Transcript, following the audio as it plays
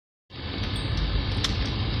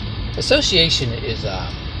Association is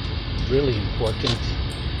really important.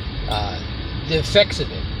 The effects of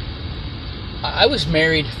it. I was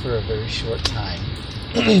married for a very short time,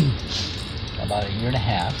 about a year and a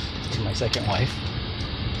half, to my second wife,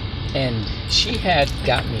 and she had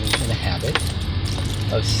got me in the habit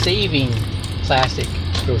of saving plastic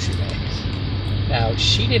grocery bags. Now,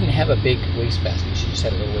 she didn't have a big wastebasket. She just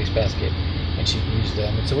had a little wastebasket, and she'd use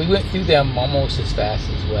them. And so we went through them almost as fast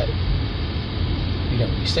as what,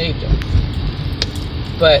 we saved them.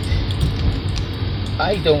 But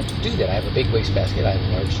I don't do that. I have a big wastebasket. I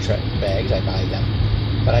have large bags. I buy them.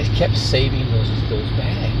 But I kept saving those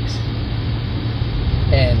bags.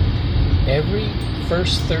 And every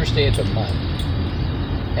first Thursday of the month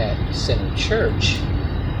at Center Church,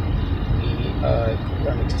 we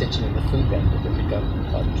run an extension of the food bank. We pick up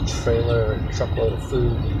a trailer and a truckload of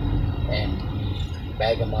food, and we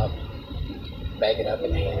bag it up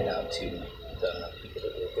and hand it out to the people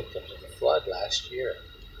that were victims of the flood last year.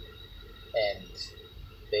 And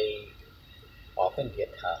they often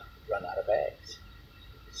get run out of bags.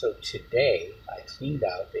 So today I cleaned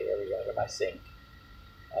out the area under my sink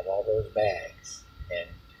of all those bags, and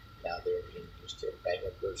now they're being used to bag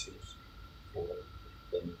up groceries for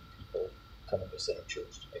the people coming to Center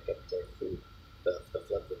Church to pick up their food, the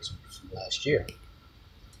flood victims from last year.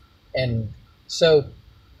 And so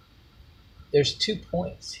there's 2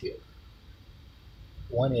 points here.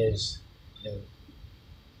 One is,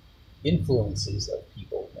 influences of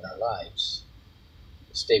people in our lives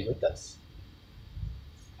stay with us.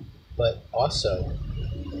 But also,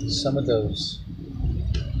 some of those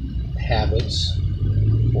habits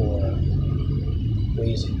or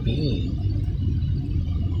ways of being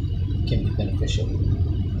can be beneficial.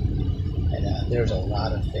 And there's a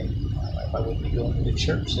lot of things. I wouldn't be going to the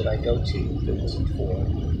church that I go to if it wasn't for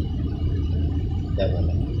that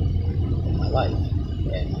woman in my life.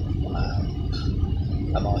 And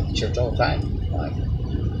I'm all at the church all the time.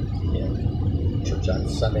 Church on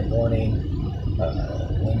Sunday morning,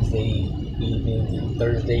 Wednesday evening, and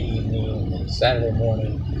Thursday evening, and Saturday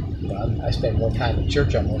morning. I spend more time in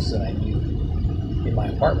church almost than I do in my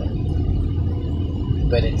apartment.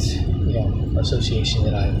 But it's association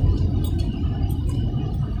that I'm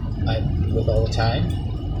with all the time,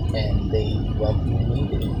 and they welcome me,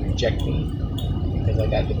 they didn't reject me because I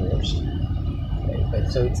got divorced. Okay?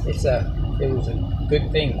 But so it was a good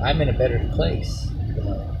thing. I'm in a better place.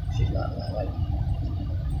 She's not in my life,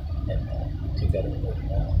 and two better than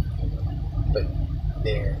now. But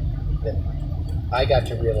I got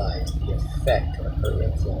to realize the effect of her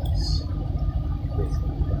influence with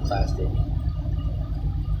the plastic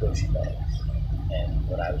grocery bags and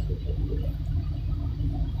what I was doing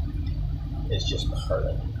is just part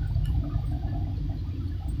of it.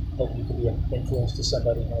 Hope you can be an influence to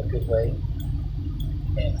somebody in a good way,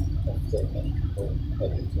 and hope that many people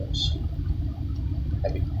have influenced you.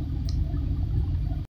 Happy